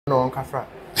No, Kafra.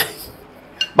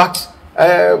 But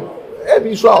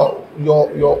every so your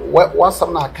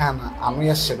Whatsap na can I'm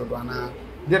here scheduled na.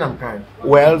 Then I'm kind.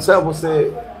 Well, so I will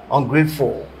say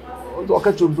ungrateful.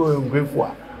 Okay, to be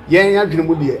ungrateful. Yeah,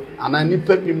 Grimudi, and I need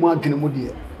pep me more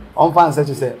Grimudi. On fans such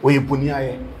as say, we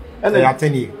punya. And they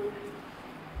attend you.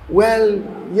 Well,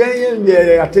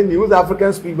 yeah, attend you.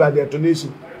 African speak by their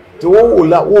donation. To all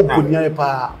that, oh, punya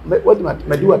pa. What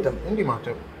do you matter? Only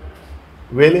matter.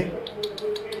 Really?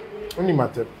 Only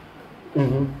matter.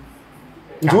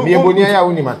 Me bonia ya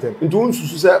only matter. Ntu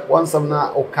nsusu se wansam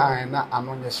na okan na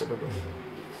anonya hyedodo.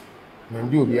 Na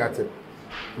ndi obi ate.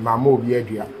 Mama obi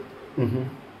adua.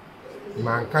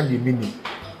 Man can be mini.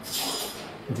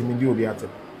 Ndi obi ate.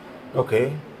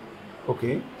 Okay.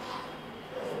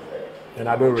 And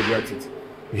I don't regret it.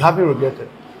 You haven't regretted.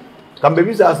 Can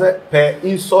baby say per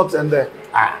insult and the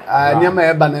nyama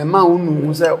e ba na ma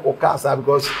unu say okasa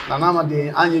because nanama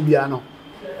dey anye bia no.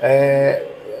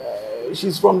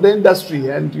 She's from the industry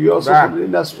and you also from the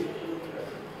industry.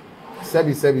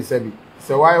 Sebi.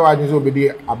 So why you so be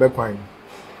abekwan?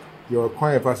 Your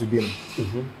coin first to be.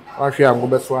 Why share go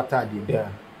be so atade? Yeah,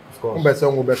 of course. Go be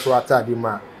so go be so atade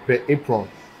ma pe apron.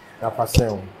 Ya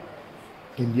pasen.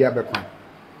 India abekwan.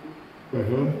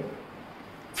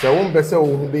 So one be say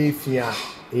wo be fia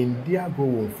India go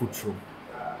won futuro.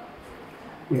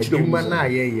 Eduma na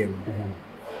ye no.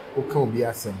 O kan obi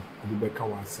asem, obi be kan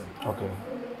wasem. Okay.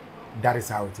 That is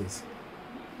how it is.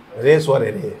 It is what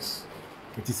it is.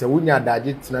 It is a wunya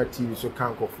daje tina TV so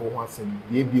kan ko for wasem.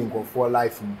 Ye bi nko for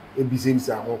life. E bi say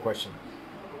one question.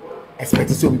 Expect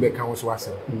so be kan so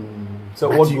wasem. So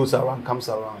but what goes around comes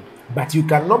around. But you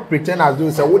cannot pretend as though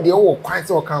say what dey o kwan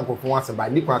say o kan ko for wasem by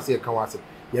ni kwan say kan wasem.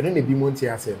 You don't be monty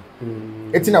asem.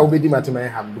 Etina obedi matema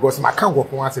have because my kan go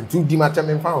for wasem to di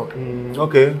matema found.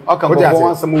 Okay. I can go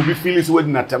for wasem will be feelings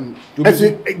wedding atem.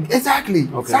 Exactly.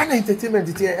 Okay. Sana entertainment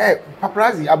it here.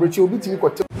 Paparazzi abrochi obi timi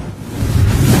ko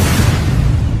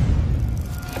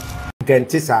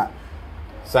Gentisa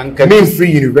Sanka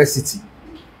Free University.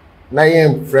 Na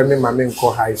yem frame mama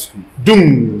ko high school.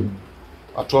 Doom.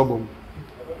 A trouble.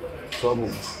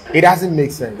 It doesn't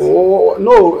make sense. Oh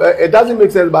no, it doesn't make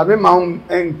sense. But my mom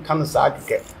and cancer.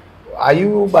 Are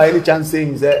you by any chance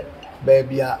saying that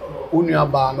baby unia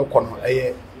ba no kono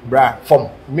bra from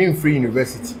Free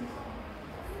University?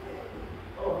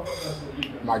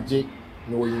 Magic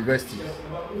no university.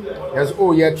 Yes,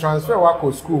 oh yeah, transfer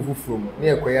wako school from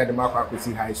near Koya de Mako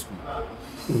see high school.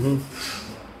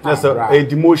 That's a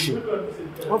demotion.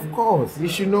 Of course, you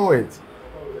should know it.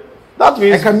 That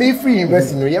means I can Free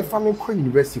University. No, you're family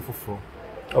university for.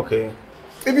 Okay.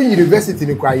 Even university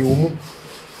in Kwayo.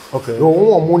 Okay. No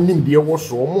one name the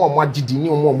was more did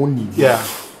more money. Yeah.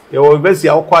 Your university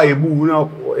are quite a boo now.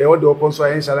 All the open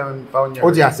science and found.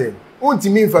 What you say? Want to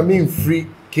mean for me free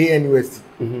KNUST.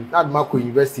 That Marco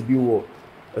University be war.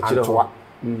 Antoa.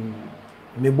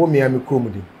 Me bo me am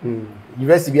kromudi.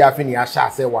 University be afin ya sha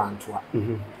say wa Antoa.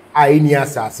 I ni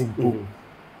assassin bo.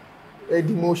 A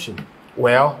demotion.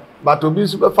 Well, but Obi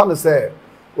super fan say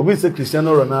Obi say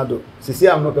Cristiano Ronaldo. Sisi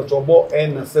am no to bo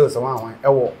na say someone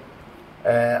ewo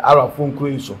Arafon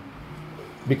Kruiso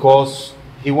because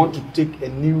he want to take a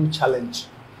new challenge.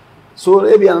 So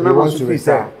maybe another wants to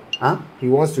retire. Huh? He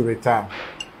wants to retire.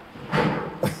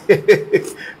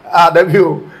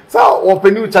 W. So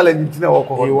open new challenge. He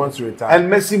wants to retire.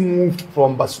 And Messi moved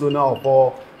from Barcelona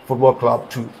or football club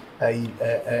to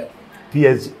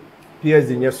PSG.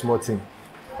 PSG is a small team.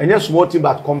 And yes, small team,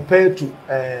 but compared to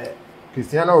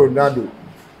Cristiano Ronaldo,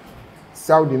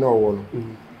 Saudi no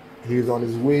one. He is on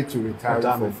his way to retire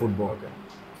from football. Okay.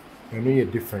 And you're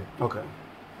different. Okay.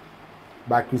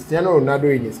 But Cristiano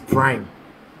Ronaldo in his prime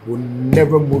will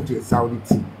never move to a Saudi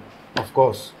team. Of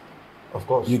course.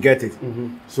 You get it.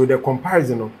 So the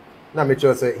comparison, now make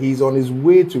sure say he's on his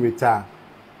way to retire.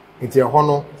 It's a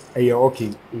honor and you're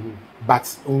okay. But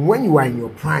when you are in your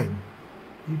prime,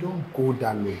 you don't go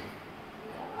that low.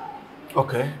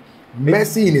 Okay.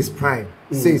 Messi in his prime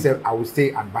says I will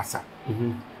stay at Barca.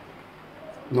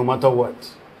 No matter what.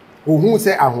 Who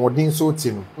say I'm holding so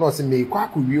team? No, say me kwa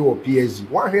kuwi or PSG.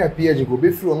 One here PSG go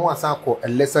be free no asa call a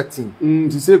lesser team.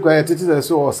 To say quiet, it is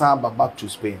so or back to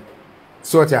Spain.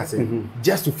 So what I say,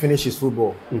 just to finish his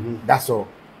football. That's all.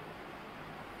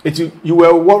 You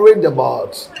were worried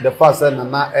about the first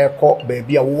and now airport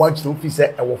baby. I want to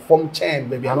say I will form chain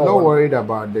baby. I'm not worried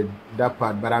about that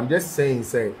part, but I'm just saying,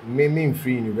 say, maybe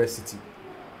Free University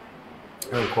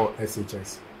and call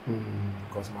SHS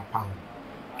because my pound.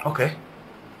 Okay.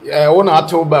 Yeah, I want to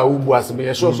tell about Ubu as me.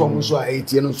 I saw some so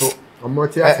 18 so. I'm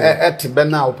not here. At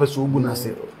Bena or Pesu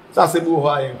Bunase. So I say go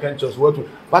high and can't just what.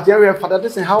 But area father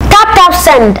this how tap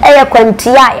send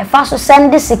kwantia e fa so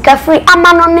send sika free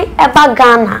amanoni eba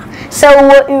Ghana se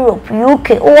wo Europe UK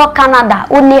wo Canada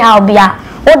oni how bia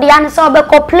wo de an se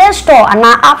obeko Play Store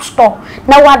ana App Store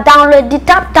na wa download the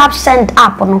tap send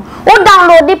app no wo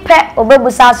download the pe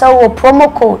obebusa se wo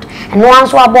promo code and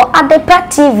once wa bo Adepa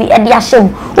TV e dia shem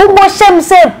wo bo shem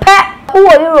se pe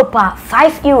wo Europe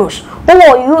 €5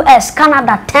 wo US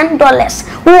Canada $10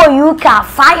 wo UK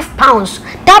 £5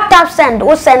 tap send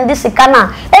wo send this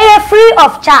Ghana free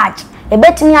of charge e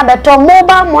betimi abeto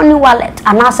mobile money wallet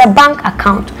and as a bank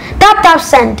account tap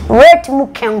send rate mu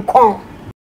kenkon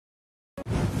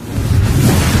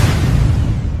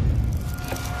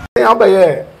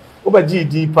Oba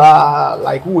GD pa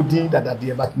like who did that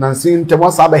day but nansin te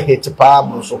won sabe hit pa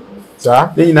mo so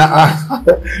sa ni na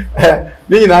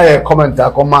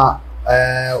commenter koma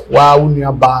wa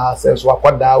unia ba says wa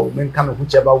kwada o men kan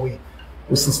whichever way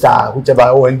o sister whichever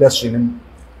o industry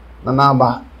na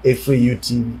number free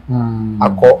UTV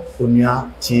akọ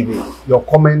unia TV your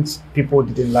comments people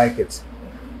didn't like it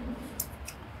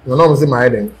you know say my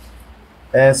head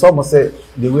some say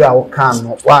the way I can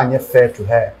no wa anye fair to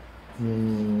her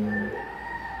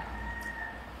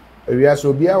we are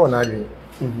so bia wona adwen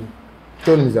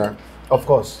Toniza of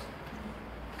course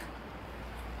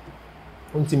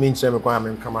unti me nche me kwa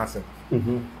me kama ase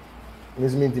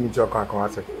nisi me ntimi cho kwa kwa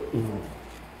ase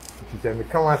tite me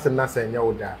kama ase na se nya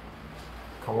oda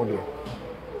kamo de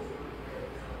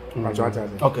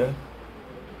okay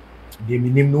de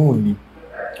minim no oni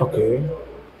okay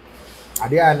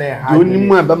ade a na ha do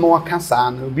nim aba ma waka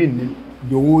saa na obi nim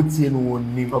de wo tie no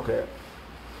oni okay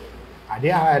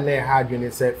ade a na ha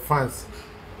adwene say fans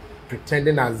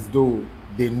pretending as though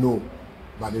they know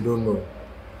but they don't know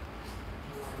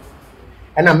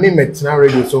and I mean metina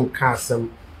radio so ka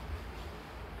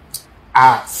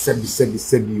asem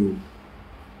sebi o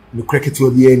no cricket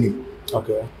obi ani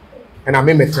okay and I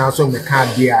mean metina so me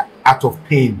ka dia out of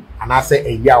pain and I say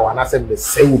eya and I say me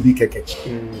say obi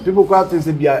keke people quite think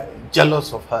say be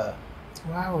jealous of her.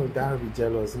 Why would I be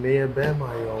jealous? Me be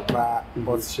my oba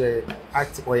but she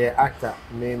act or actor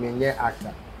me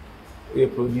actor a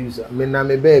producer me na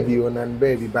me baby on and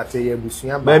baby but e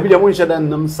busua baby dem won share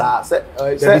nam sa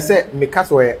say me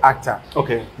cast or actor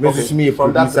okay me okay. Me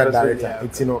from that director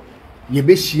it's you know ye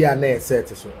be share na set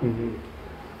so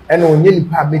and onye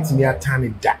nipa metimi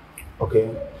atane da okay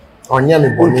onye me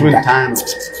bonu time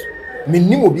me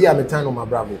nim obi a me time no my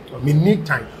bravo me need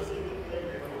time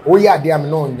o ya de am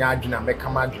no nya adwena me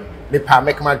kama adwena me pa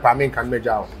me kama pa me kan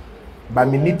meja o but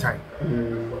me need time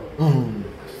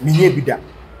me ye bi da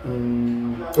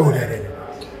oh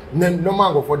no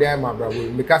mango for the my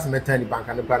bravo because me time bank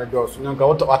and plan doors nka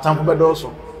what atamfo be doors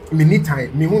me need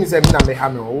time me who say me na me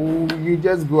have oh you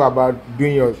just go about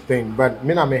doing your thing but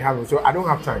me na me have so I don't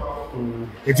have time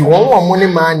it's one money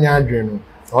man nya adwena no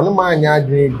only man nya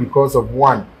adwena because of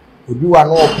one obi wa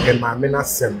no pe ma me na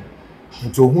sem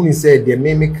nti ohun say the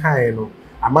me kind no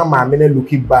ama ma me na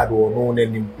looking bad or no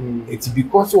nanim it's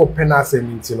because of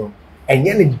penasem nti no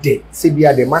enye ne de se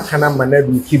bia de makana ma na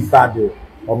looking bad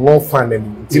or no fan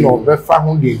nanim nti no be fa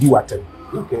ho de di watem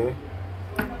okay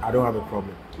I don't have a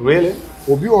problem really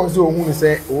obi won so ohun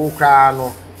say wo kra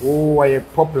no wo a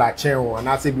popular channel and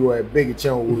I say be a big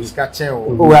channel wo ska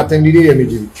channel o attend the DM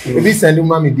meji ebi send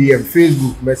me DM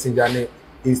Facebook Messenger ne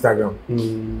Instagram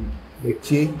me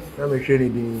chi na me share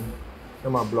ni na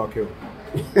ma block you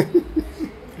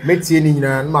metie ni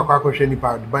nyina na ma kwa hwe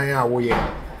nipa ban a wo ye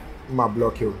ma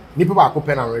block you nipa ba ko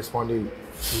pen and responding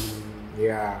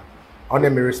yeah on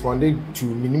them responded to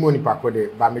minimum nipa ko de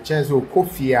ba me chance o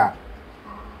kofi a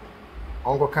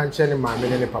onko kan che ne ma me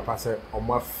ne papa say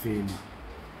omo fail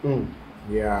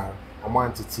yeah omo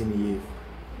antiti ni ye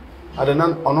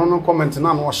adenan ono no comment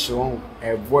na no hye won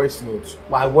a voice note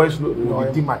my voice note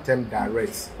no di matem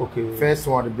direct okay first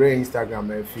one the brain Instagram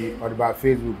and feed or the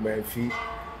Facebook man feed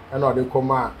and or the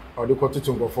comment or the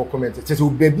to go for comment say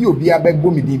baby obi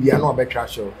abegbo me di bia na obetwa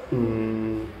show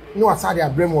no asade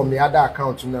abrem on me other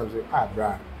account na say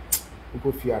bra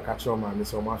go fear catch on man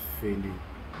so ma fail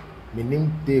me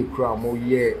nim dey kra mo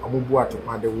ye omobu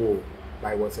atopa de wo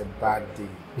like was a bad day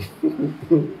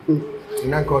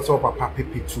na ko so papa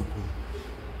pepe tuku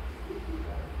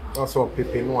also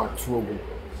pepe no atuogo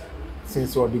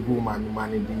since all the go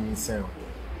man di sell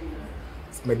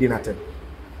medina tem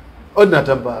odna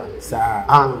tempa sa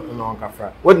no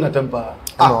kafra odna tempa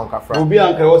no kafra obi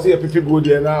anka wo say pepe go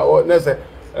dey na na say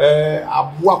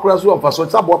aboa kura so amfa so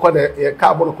aboa kwa de ka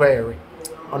abo no kwa ere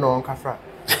no kafra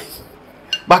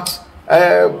but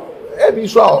ebi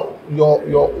so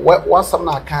your Whatsap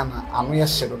na kana anu ye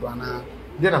hye do na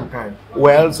then I'm kind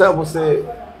well say we say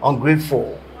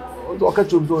ungrateful. Okay,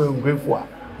 to be ungrateful.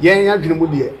 Yeah,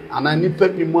 Grimudi, and I need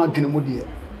pet me more Grimudi.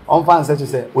 On fans such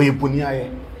as we punya.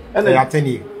 And they attend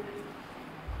you.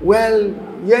 Well,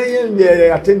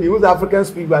 yeah, attend you with African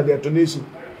speak by their donation.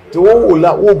 To all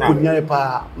that walk punya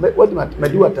pa. What do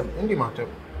at them? Only matter.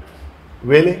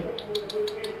 Really?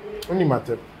 Only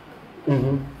matter.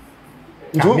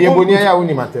 Me bonia ya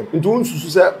only matter. Into one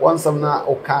samna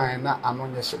or kind and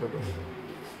on your shepherd.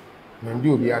 Men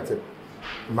do be at it.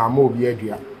 Mamma be a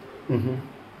dear.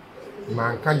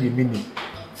 Man can be mini.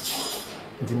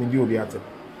 Do be at it.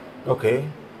 Okay.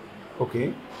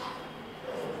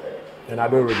 And I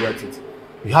don't regret it.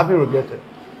 You haven't regretted.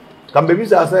 Can baby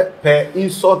say per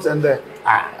insult and the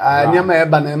nyama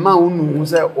banema unu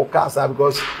say okasa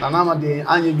because nanama de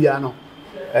anye biano.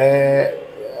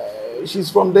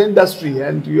 She's from the industry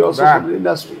and you also from the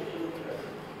industry.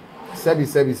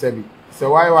 Sebi.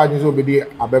 So why you so be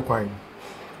Agyapong?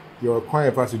 Your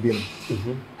coin first to be.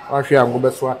 Why should I go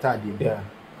be so atadi? Yeah,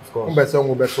 of course.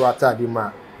 Go be so atadi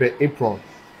ma per apron.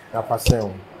 Ya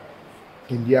pasel.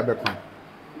 India Agyapong.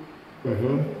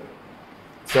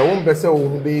 So one be say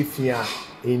o be fia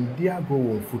India go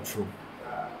on futuro.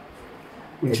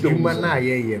 Ejuma na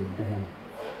yeyem.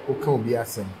 O kan obi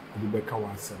asem, obi be kan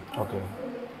wasem. Okay.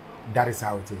 That is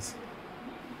how it is.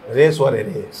 It is what it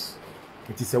is.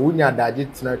 It is a wunya daje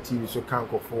tina TV so kan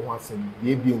ko for wasem.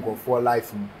 Ye bi nko for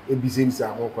life. E bi say this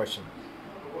one question.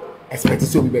 Expect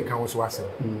so obi be kan wasem.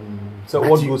 So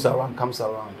what goes around comes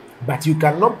around. But you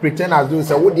cannot pretend as though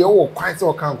say what dey all quite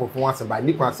so kan ko for wasem by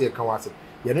ni kan say kan wasem.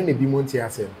 You don't be monty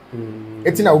asem.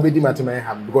 Etina obedi matema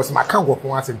ham because my kan go for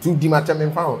wasem to di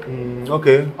matema found.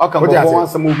 Okay. I can go for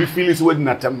wasem will be feelings with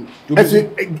natem.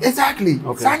 Exactly.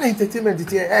 Okay. Sana entertainment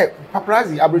it eh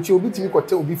paparazzi abrochi obi timi ko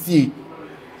tell obi fie.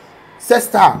 Say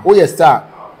star, oh yes star.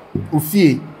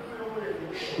 Ofie.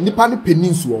 Nipa ni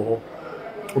peninsula ho.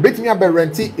 Obetimi abe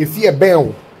renti efie ben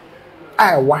o.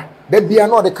 Ai wa. Da bia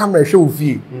na the camera hwe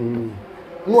ofie.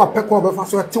 No apeko obefa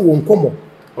so te wo nkomo.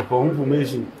 Open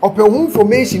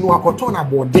information no akoto na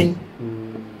boarding.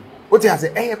 What you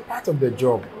say part of the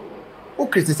job. Who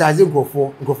criticizing go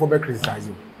for be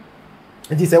criticizing.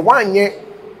 And he say one year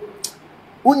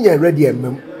unye ready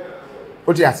emem.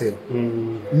 What you say?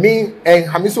 Me en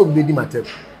hamiso be di matter.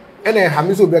 En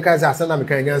hamiso be kan say asana me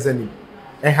kan nyansa ni.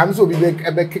 En hamiso be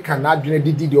keka na adwene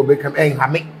didi obe kam en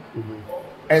hame.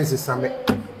 En sesame.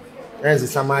 En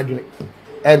sesama adwene.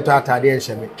 En tata de en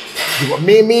hye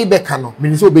me be kano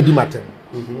me so be di matter.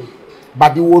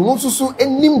 But the one so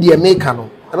enim de me kano.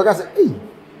 E be ka say eh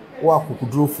wa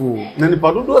kokudro fo. Na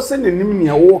nipa dodo se nenim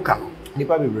ne wo kano.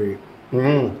 Nipa bebre.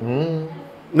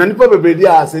 Na nipa bebre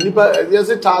dia se nipa you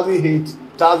say 1,000 hate,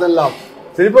 1,000 love.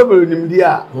 Se nipa bebre nim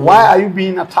dia, why are you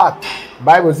being attacked?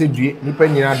 Bible say due nipa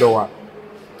nyina do wa.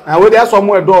 And we dey so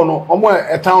mo e do no, omo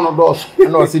e town no do so.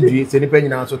 No say due se nipa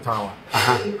nyina so town wa.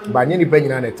 But nye nipa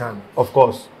nyina na town. Of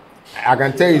course. I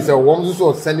can tell you, so one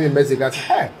so sending me a message. I say,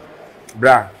 hey,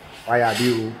 brah, why are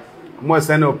you? More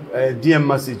send up a DM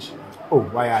message. Oh,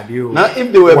 why are you? Now,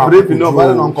 if they were brave enough, I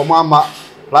don't know, command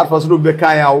platforms to be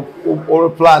kind or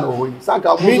plan or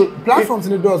platforms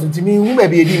in the doors. To me, who may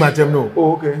be a DM no.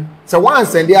 Oh, okay. So once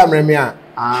send the Amremia,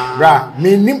 brah,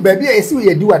 me baby, I see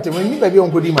you do at the when baby on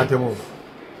Kodi Matemo.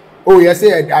 Oh, yes,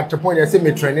 at the point, I say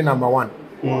me training number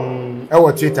 1.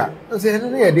 Our Twitter. I say, no,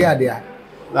 there.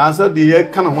 The answer the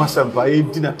kind of WhatsApp by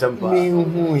dinner temper. Me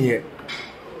who here.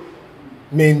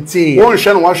 Maintain. One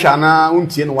shan washana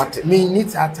untin what me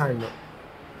needs our time.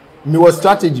 Me was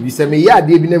strategy. We say me ya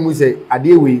dey bi na mu say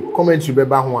ade we commentary be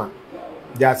ba ho a.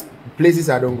 There's places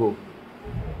I don't go.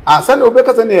 Send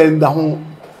obeka say na nda ho.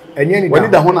 Enye ni da.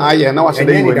 When da ho na aye na wa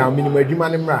shede ni da minimum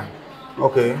adwuma ne mra.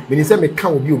 Okay. Me ni say me ka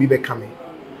obi be ka me.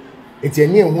 Enti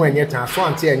enye hu enye tan so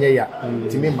ante enye ya.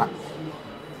 Ti me ma.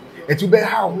 Etu be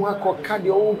ha ho akoka de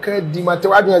o ka di mate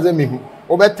wadun ze me hu.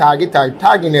 O be target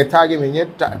me nye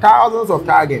thousands of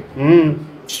target. And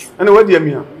what do you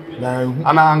mean? Na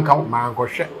ana anka ma anko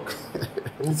hwe.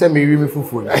 Nse me wi me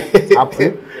fufu na.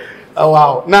 Apo. Oh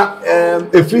wow. Now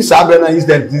if we sabe na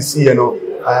incident this year no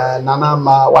nana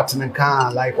ma what me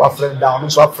kan like what friend down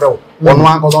so afro. Ono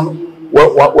anko so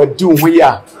what do ho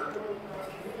ya.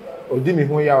 Odi me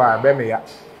ho ya wa be me ya.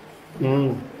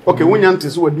 Okay, when you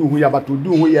so do who ya but to do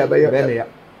who ya be ya.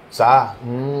 Sa.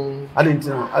 I didn't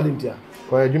know.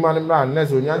 Ko adwuma ne mra na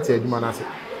so nyante adwuma na se.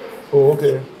 Oh,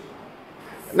 okay.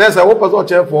 Na say what person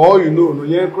check for all you know no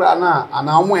ye kra na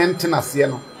ana mo entena se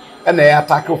no. E na ya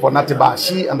attack for not ba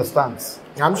she understands.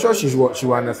 I'm sure she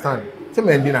will understand. Say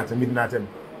me ndi na tem na tem.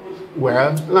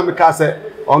 Well, let me can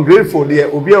say ungrateful there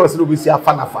obi e was no be see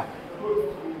afa nafa.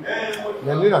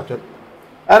 Na ndi na tem.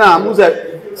 And I'm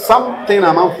say something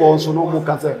I'm for so no more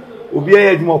can say obi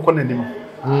e adwuma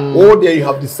okonanim or there you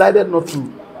have decided not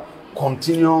to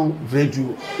continue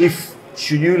radio if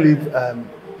should you leave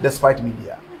despite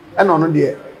media and on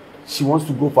there she wants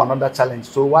to go for another challenge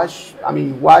so why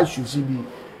should she be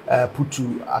put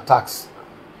to attacks?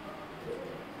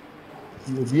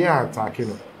 You'll be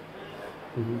attacking.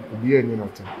 You'll be any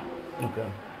nothing.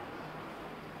 Okay.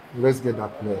 Let's get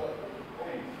that clear.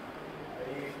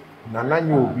 Nana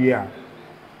will be a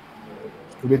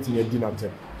waiting a dinner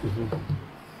time.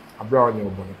 A brown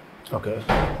your body. Okay.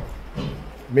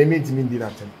 Maybe it's me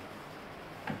dinner time.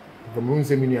 The moon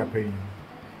say me are paying.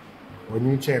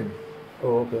 When you chamber.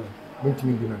 Oh, okay. Meet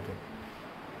me dinner time.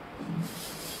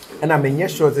 And I mean,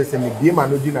 yes, sure, say me be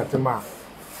man no dinner time.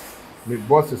 My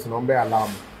boss is number allow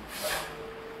me.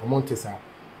 I'm on this.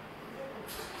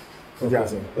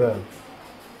 Yeah.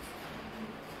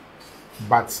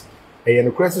 But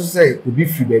no question say we be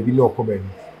free baby no come baby.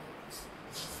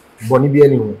 Boni bi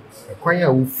anyone. E kwan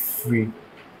ya wo free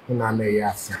na na ya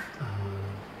asa.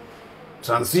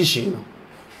 Transition.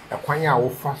 E kwan ya wo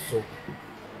fa so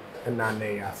na na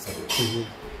ya asa.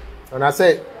 And I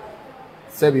say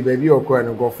baby okwa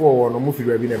no go for no mu free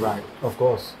baby na buy. Of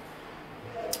course.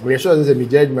 We sure say me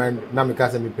judgment na me ka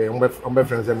say me pay on be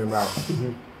friends me bra.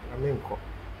 I mean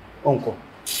uncle.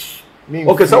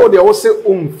 Okay, so what they also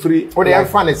say free. What they have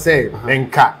fun say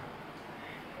enka.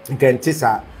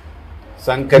 Nkentisa.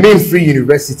 Sanka Me free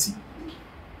university.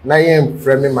 Na yem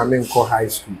friend me ma me nko high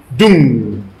school.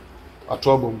 Doom. A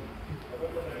trouble.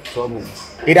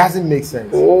 It doesn't make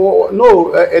sense. Oh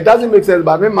no, it doesn't make sense.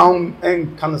 But me ma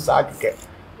en kan sa keke.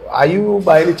 Are you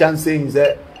by any chance saying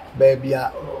that baby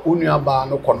a unia ba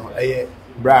no kono eye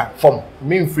bra form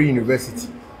me free university.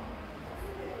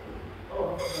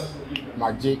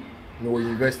 Magic no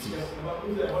university.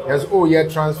 Yes, oh yeah,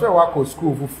 transfer wako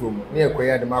school from near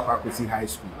Korea the Marco see high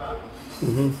school.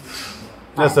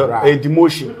 That's a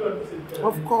demotion.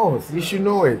 Of course, you should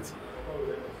know it.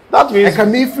 That means I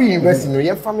can be free university, no,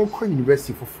 your family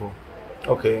university for.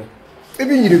 Okay.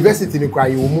 Even university in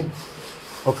Korea, you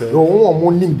okay. No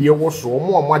one name the was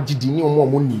more did you more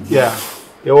money. Yeah.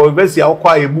 Your university are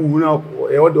quite a boo now,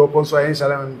 all the open so I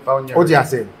found. What you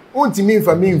say? What you mean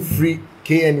for me free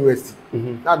KNUST?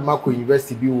 That Marco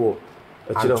University be war.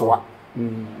 Agyapong.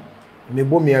 Me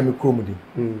bo me Mcbrown di.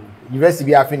 University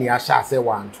be afini a sha say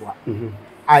one to.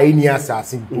 I ni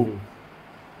assassin po.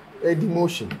 A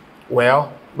demotion.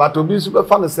 Well, but obi super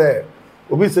fan say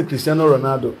obi say Cristiano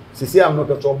Ronaldo. Sisi am no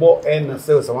to bo na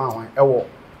say someone e wo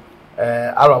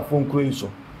Akufo-Addo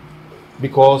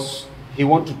because he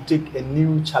want to take a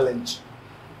new challenge.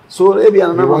 So maybe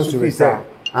another wants to retire.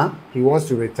 Huh? He wants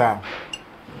to retire.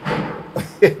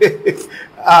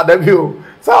 That you.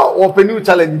 So open new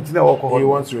challenge. He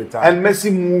wants to retire. And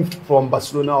Messi moved from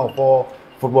Barcelona or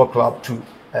football club to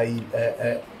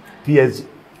PSG.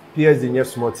 PSG is a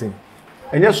small team.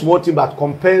 And yes, small team, but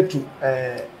compared to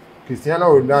Cristiano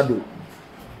Ronaldo,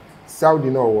 Saudi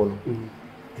no one.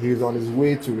 He's on his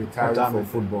way to retire from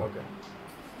football. Okay.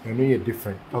 You know you're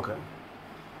different. Okay.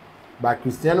 But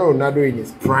Cristiano Ronaldo in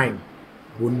his prime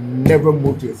will never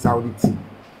move to a Saudi team.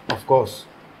 Of course.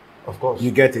 Of course.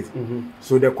 You get it?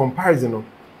 So the comparison,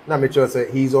 now make sure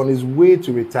say he's on his way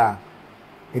to retire.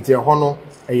 It's a honor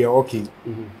and you're okay.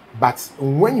 But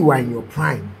when you are in your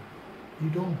prime, you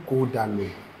don't go that low.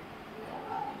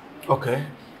 Okay.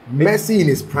 Messi in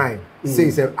his prime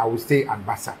says I will stay at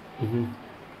Barca.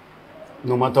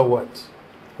 No matter what.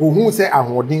 Who say I'm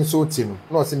holding so team?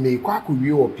 No, say me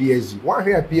kwaku or PSG. One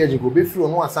here PSG go be free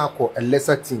on one side called a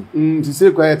lesser team. To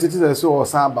say quiet, it is so or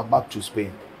back to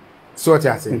Spain. So what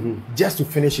I say, just to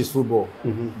finish his football.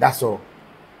 That's all.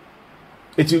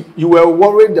 You were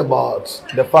worried about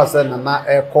the fact that Nana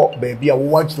Airco baby I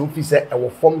want to say I will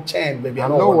form chain baby.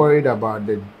 I'm not worried about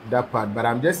that part, but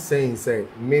I'm just saying say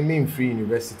me in free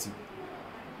university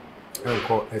and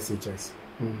call SHS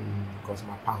because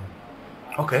my pound.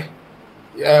 Okay.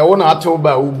 Yeah, one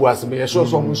October ubu as me so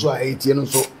so 80 no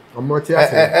so. I'm not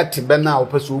here. Be now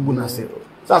person ubu na say.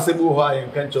 So say bu ho I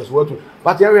can just what.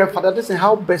 But here Father Dixon,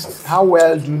 how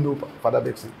well do you know Father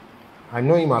Dixon? I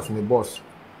know him as my boss.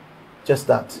 Just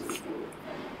that.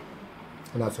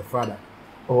 And as a father.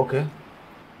 Oh, okay.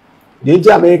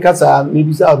 The Americans are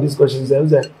maybe say these questions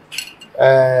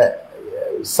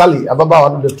Sally Ababa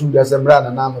one of the two guys and Brand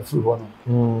and I'm free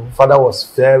one. Father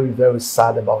was very, very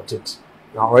sad about it.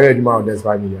 Now already my there's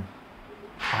 5 million.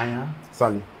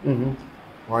 Sally.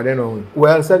 Why don't know?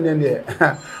 Well, said then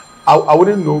I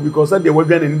wouldn't know because they were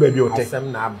going in baby or take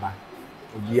some number.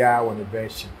 Yeah, on the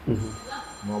version.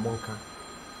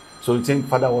 So you think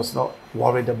father was not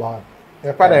worried about?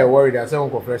 The father worried. I said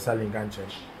Uncle Fresh Sally in country.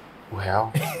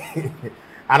 Well,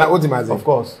 and I ultimately, of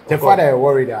course, the father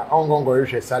worried that I'm going to go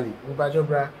to Sally. But your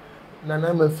brother,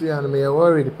 Nana, my friend, and me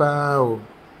worried. So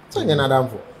you're not done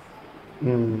for.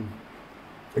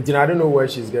 I don't know where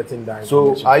she's getting that.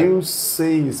 So are you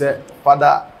saying that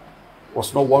father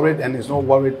was not worried and is not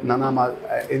worried? Nana,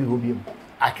 in Rubium.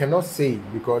 I cannot say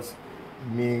because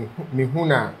me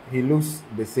Huna, he looks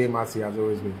the same as he has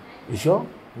always been. You sure?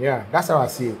 Yeah, that's how I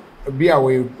see it. Be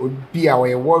away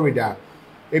worried that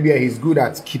maybe he's good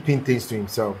at keeping things to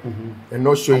himself and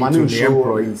not showing to the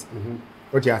employees.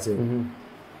 What you are saying?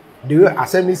 The way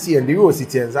assembly see and the way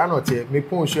citizens are not here. Me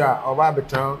pon sure over the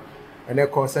town and they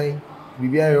concern we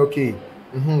be okay.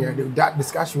 That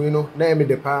discussion, you know, now me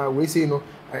the power we say, you know,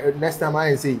 next time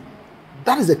I say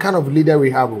that is the kind of leader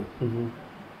we have.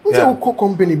 We say we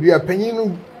company be a penny, you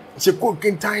know, she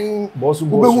cooking time. Boss, we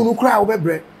be who no cry over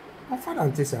bread. My father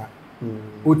and Tessa.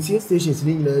 OTA stations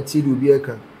in the tea will be a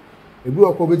can. If we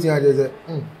are competing, I just say,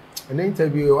 an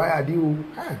interview. Why I do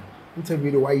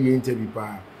interview? Why you interview?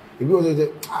 If you was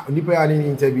an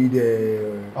interview,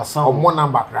 the one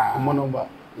number, one number.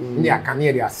 Yeah, can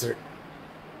hear the answer.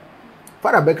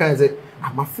 Father Becca and say,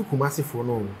 I'm a few Kumasi for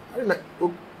no. I don't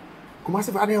know.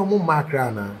 Kumasi, I don't know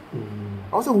Macrana.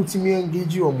 Also, would me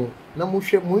engage you on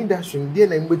Namusha, more industry,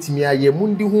 dear, and with me, I am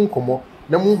Mundi Hunkomo,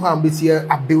 Namuham, this year,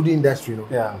 a building industry.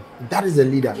 Yeah, that is a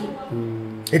leader.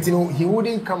 It's, you know, he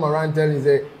wouldn't come around telling you,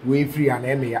 say, way free and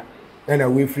Emia, and a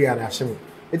way free and Ashim.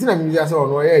 It's not me just on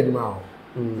no edge now.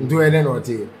 Do it or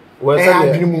tea. Well,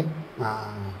 I dream.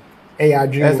 I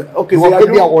dream. Okay, so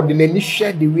maybe I ordinarily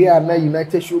share the way I'm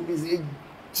United Showbiz.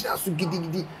 Just to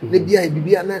giddy, maybe I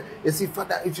be an as if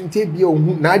father, if you take your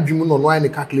night dream on wine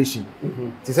calculation.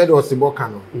 She said, was the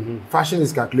Bocano. Fashion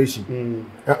is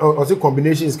calculation. Also,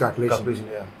 combination is calculation.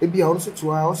 Yeah. Maybe also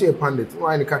to also a pandit.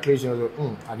 Why the calculation?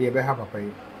 I did have a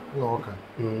pay. No, okay.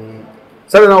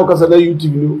 So now, because the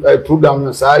UTV program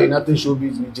is United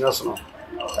Showbiz International.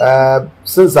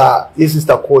 Since your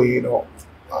sister Koi, you know,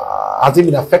 has it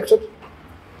been affected?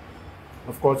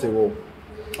 Of course, it will.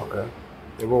 Okay.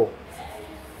 It will.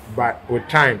 But with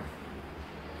time,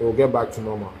 it will get back to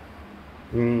normal.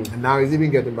 And now it's even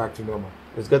getting back to normal.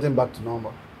 It's getting back to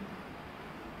normal.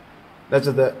 That's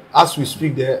as we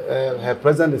speak, her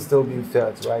presence is still being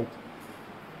felt, right?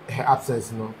 Her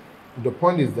absence, no. The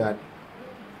point is that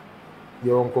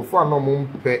your uncle for no more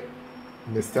pet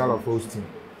the style of hosting.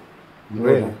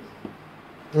 Really?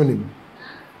 Only.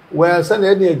 Well,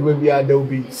 there will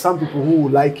be some people who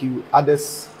will like you,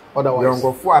 others otherwise. Your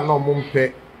uncle for no more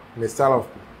pet the style of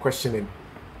questioning.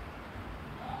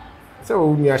 So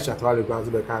when you chat all the grounds,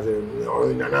 they can say,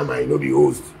 "Oh, Nana, no be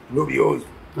host, no be host."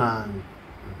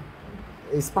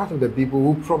 It's part of the people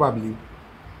who probably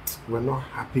were not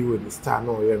happy with the star,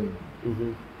 no,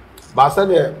 But I said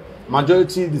the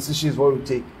majority decisions what we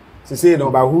take. So say, you know,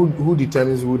 but who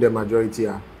determines who the majority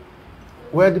are?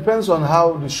 Well, it depends on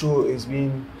how the show is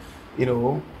being, you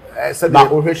know.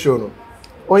 But show, no.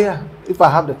 Oh yeah, if I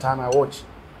have the time, I watch.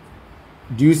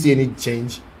 Do you see any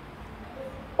change?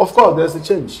 Of course, there's a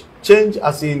change. Change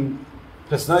as in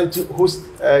personality, host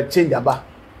change about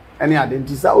any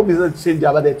identity. So, obviously, change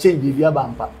about the change the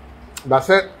bampa. But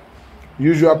said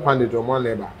usual pandit or one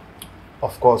labor.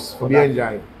 Of course, for the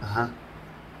enjoy.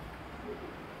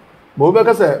 But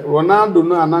because Ronaldo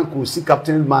no ananku si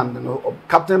captain man no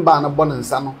captain ban na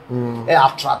bonansa no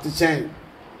attract change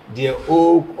the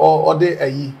or the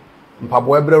ayi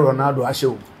mpabo ebre Ronaldo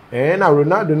ahye. Na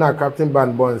Ronaldo na captain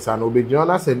ban bonansa no be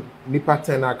Jonah say nipa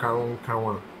 10 na kan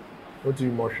one. What do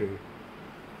you more share?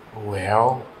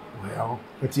 Well,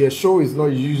 but your show is not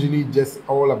usually just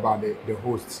all about the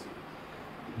hosts.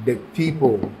 The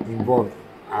people involved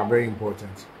are very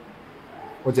important.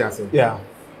 What you are saying? Yeah.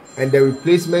 And the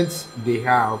replacements they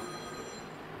have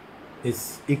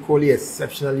is equally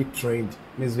exceptionally trained.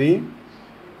 Ms. V?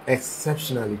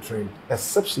 Exceptionally trained.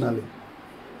 Exceptionally?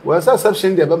 Well, it's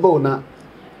exception there, but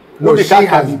no, she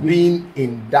has been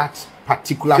in that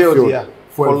particular field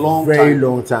for a very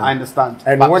long time. I understand.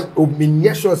 And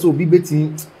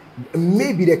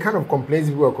maybe the kind of complaints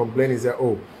people are complaining is that,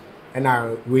 oh, and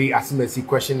we ask me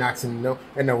question asking, no,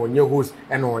 and when your host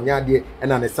and on your day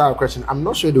and on the style question, I'm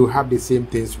not sure they will have the same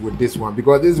things with this one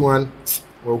because this one,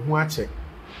 well, who I check.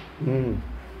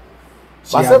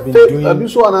 She has been doing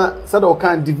this one. Said,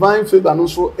 "Okay, divine favor and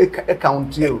also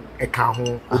account you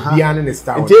behind the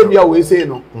style." We say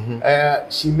no.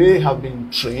 She may have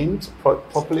been trained,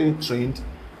 properly trained,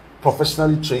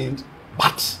 professionally trained,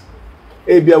 but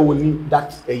Abia will need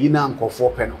that a yina and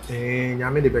for penal.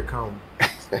 Nyame de become.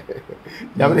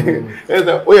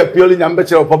 We are purely number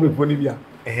of public Bolivia.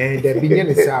 The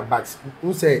beginning is but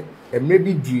who say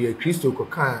maybe do a Christo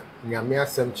cocan, Yamia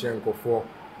Semchenko for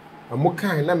a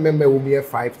mokan, and member will be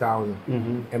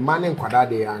 5,000. A man in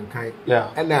Quadade and kind.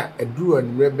 Yeah. And a drew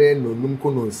and rebel no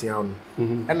numco no sian.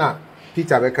 And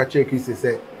Peter Becker check is to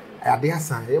say, I dare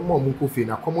say, a more mukufi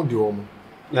na commodium.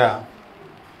 Yeah.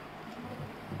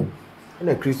 And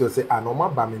a Christo say, I know my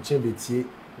bamin be tea,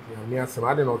 Yamia some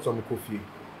other not some coffee.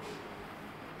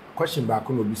 Question back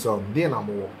on be some, dear no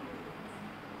more.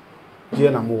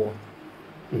 Dear no more.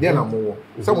 Dear no more.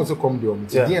 Someone to come down,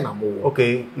 dear no more.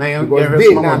 Okay, now because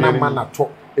they na man na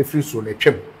talk a fish on a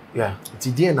trip. Yeah.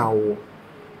 Dear now.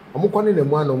 I'm calling the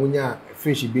one on when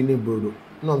fish be in brodo.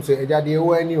 No, I'm saying, Daddy,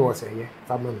 when you was a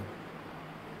family.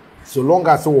 So long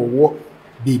as we walk,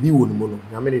 baby would mono.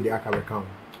 How many they are count?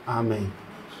 Amen.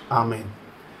 Amen.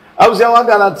 I was young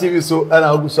on TV, so and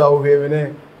I was out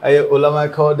here. I Ola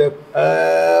called them.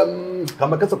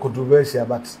 Come back as a controversial,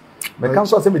 but my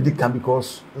council say medical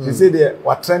because they say they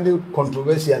were trending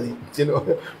controversially. You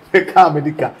know, they can't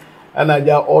medical, and I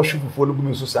just all should follow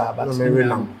me so sad. But very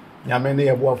long. Yamene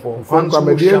yabo for. Fun come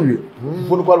again.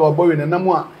 Follow what boy in a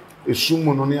number. A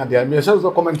sumo no near there. Me just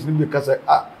comment because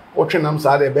watching them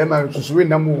sad. Be my to win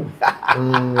namu.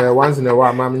 Once in a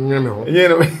while, mammy, you know.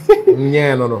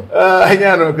 Yeah, no.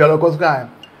 Yeah, no. Because guy.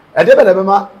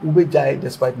 Adepa will be jai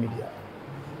despite media.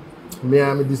 Me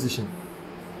am a decision.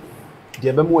 The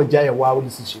Adepa jai a wild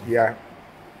decision. Yeah.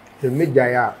 To make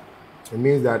jaya, it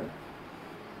means that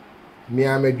me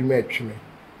am a me.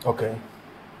 Okay.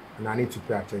 And I need to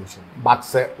pay attention. But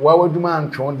say, why would you man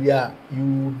there? You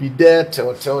will be there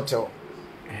tell.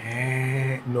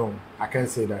 No, I can't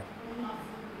say that.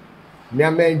 Me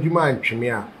am a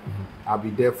me. I'll be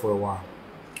there for a while.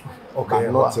 Okay.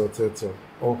 But not till.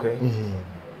 Okay.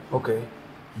 Okay.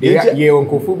 They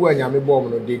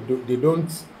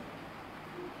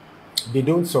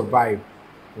don't survive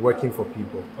working for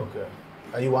people. Okay.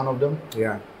 Are you one of them?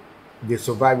 Yeah. They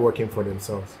survive working for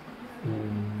themselves.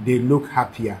 They look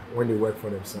happier when they work for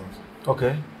themselves.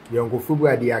 Okay. They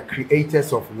are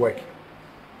creators of work.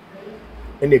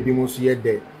 And they be mostly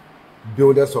the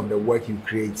builders of the work you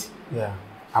create. Yeah.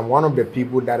 I'm one of the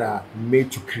people that are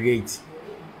made to create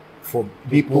for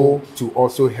people to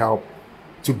also help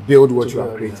to build what you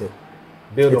have created.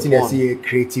 Build upon.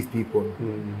 Creative people.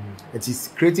 It is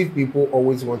creative people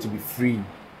always want to be free.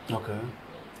 Okay.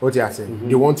 What you are saying?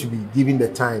 They want to be given the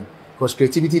time because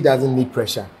creativity doesn't need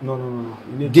pressure. No.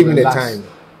 You need give me the time.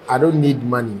 I don't need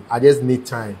money. I just need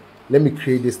time. Let me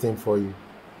create this thing for you.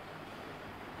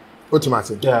 What you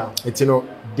saying? Yeah. It's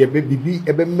the baby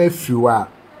ebe me friwa.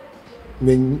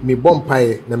 Me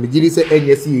bompaye na me giri se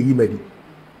enyesi yi madi.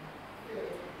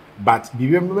 But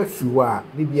bibi me friwa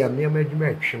ni bia me adwuma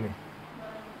atwene.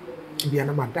 Bia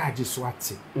na madaje so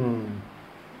ate.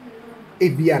 E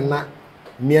bia na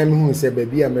me hu se ba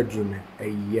bia medrume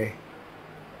eye.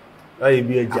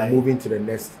 I'm moving to the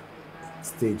next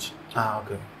stage.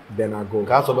 Okay. Then I go.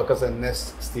 Because of the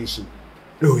next station.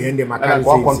 No, and the Macan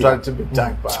contract to be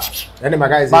type. And the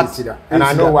Macan is and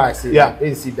I know why I say that.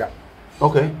 Yeah, see that.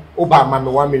 Okay. Oba mama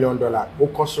 $1 million. O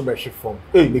customer ship form.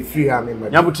 Hey, the free ham in my.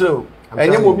 Yabuto.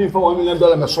 And you will be for $1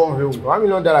 million. My strong hill. $1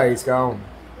 million is count.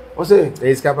 What's it?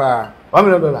 Is capa $1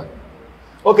 million.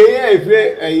 Okay, yeah,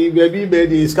 if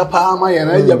baby is capa, my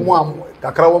and I am one.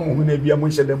 Kakrawa Muhune be a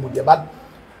munch them with you. But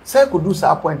say could do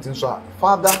some pointing so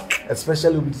father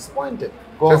especially will be disappointed.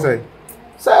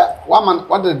 Sir, one man,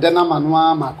 what the dinner man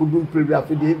one could do pre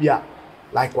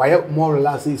like why more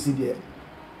relaxed see there.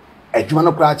 A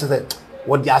human crash said,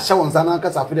 what the Asha on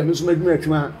Sanaka after the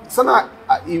mission Sana,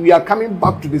 we are coming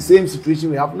back to the same situation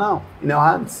we have now in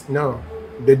our hands. No,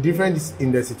 the difference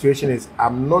in the situation is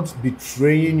I'm not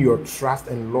betraying your trust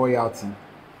and loyalty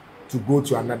to go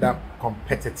to another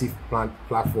competitive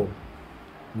platform.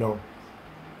 No.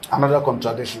 Another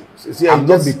contradiction. See, I'm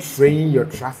not betraying your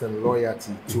trust and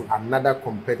loyalty to another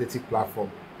competitive platform.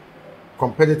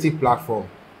 Competitive platform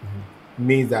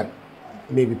means that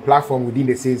maybe platform within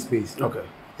the same space. Okay.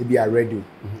 They be already.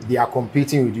 They are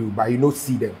competing with you, but you don't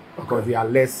see them because they are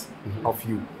less of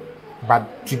you.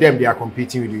 But to them, they are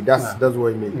competing with you. That's what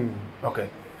it means. Okay.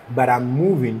 But I'm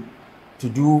moving to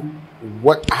do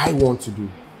what I want to do.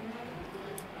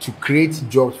 To create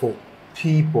jobs for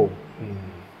people.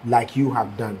 Like you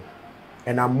have done,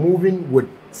 and I'm moving with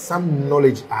some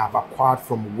knowledge I have acquired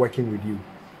from working with you.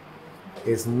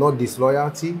 It's not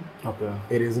disloyalty. Okay.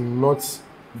 It is not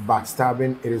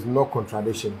backstabbing. It is not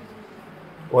contradiction.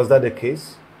 Was that the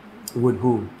case? With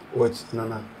who? With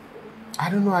Nana?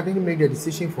 I don't know. I didn't make the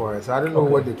decision for her, so I don't know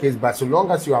what the case. But so long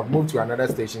as you have moved to another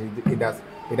station,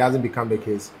 it doesn't become the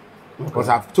case. Because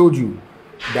I've told you,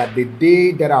 that the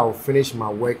day that I'll finish my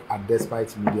work at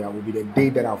Despite Media will be the day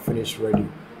that I'll finish radio.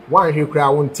 One here cry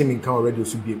one team in count radio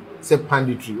to be say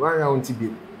panditry. One round to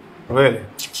be. Really?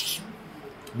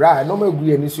 Bruh, no more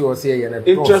good news you say.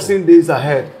 Interesting days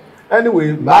ahead.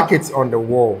 Anyway, mark it on the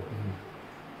wall.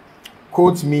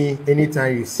 Quote me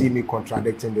anytime you see me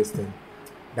contradicting this thing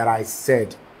that I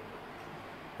said.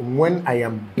 When I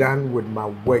am done with my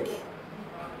work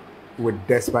with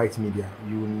Despite Media,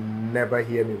 you will never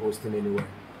hear me hosting anywhere.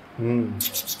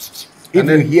 If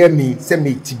you hear me, send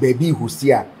me to baby who's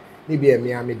here, maybe a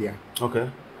media. Okay.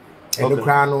 And the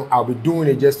crown, I'll be doing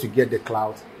it just to get the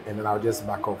clout, and then I'll just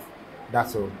back off.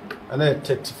 That's all. And then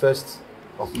 31st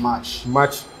of March.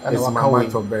 March is my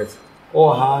month of birth.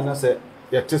 Oh, Hannah said,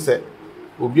 yeah, to say,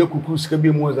 will be a cuckoo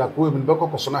scabbing more than women, but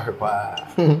Cosona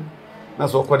Hepa.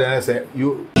 That's what I say.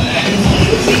 You.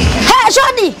 Hey,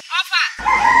 Shadi!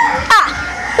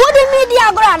 What the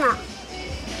media grana?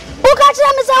 Who catch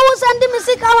them is I was sending me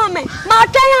sick on me. My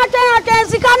ten,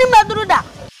 Sikani Madruda.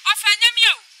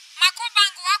 Ofanyamio,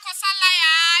 Makobango,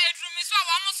 Wakosalaya, Drumiso,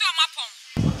 almost your mapon.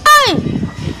 Hey!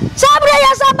 Sabria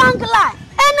Yasa Bank lie.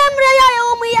 And Emrea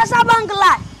Omi Yasa Bank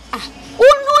lie.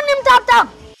 Unim tap.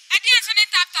 I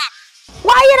didn't tap.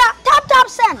 Why you tap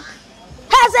send?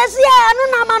 Has a sea, I don't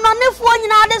know, on the phone,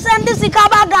 you know, this and this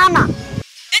Ikaba Ghana.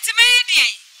 It's a media.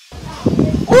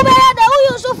 Who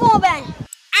you so for bank?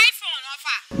 iPhone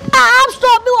offer. App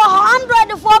Store be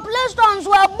 100 for Play Stones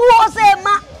where Boo say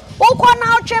ma. Who can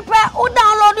now cheaper, who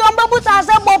download your boots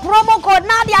as a promo code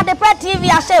now the Adepa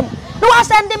TV asem. Do I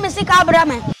send the music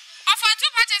Abraham? Offer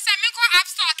 2 patches and make App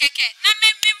Store keke. Na me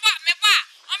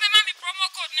on my mommy promo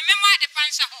code, no memo at the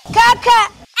pansha. Kaka.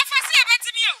 Offer see about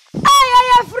me.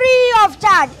 I free of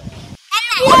charge.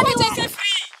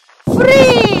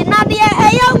 Free. Now the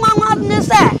young one of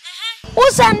say. Who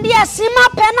send the Sima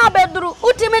Pena bedroom?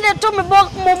 Who timid to me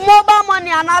mobile money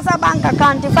and as a bank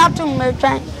account if I to me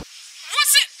train?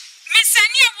 What's it? Miss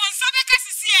Sanya won't sabe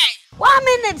 1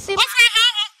 minute, see.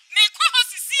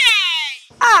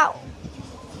 Ah,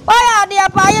 why are the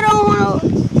Apayro?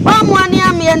 1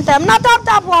 year me and them not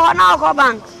tap or now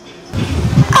bank.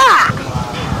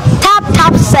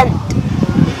 Tap send.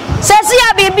 Says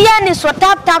ya baby and is what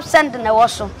tap send in the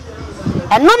washroom.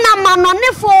 And no man on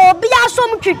the for be a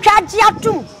some charge ya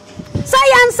too.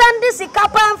 Sayin send this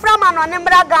capa from an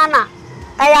Onembra Ghana.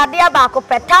 I had dear back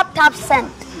up a tap send.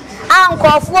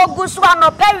 Uncle for goose one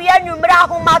or Perry and Numera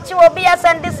who match will be a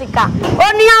send this car.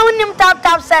 Only I him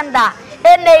tap sender.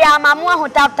 And they are mamma who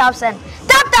tap send.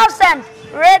 Tap send.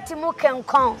 Rate Muken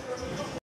Kong.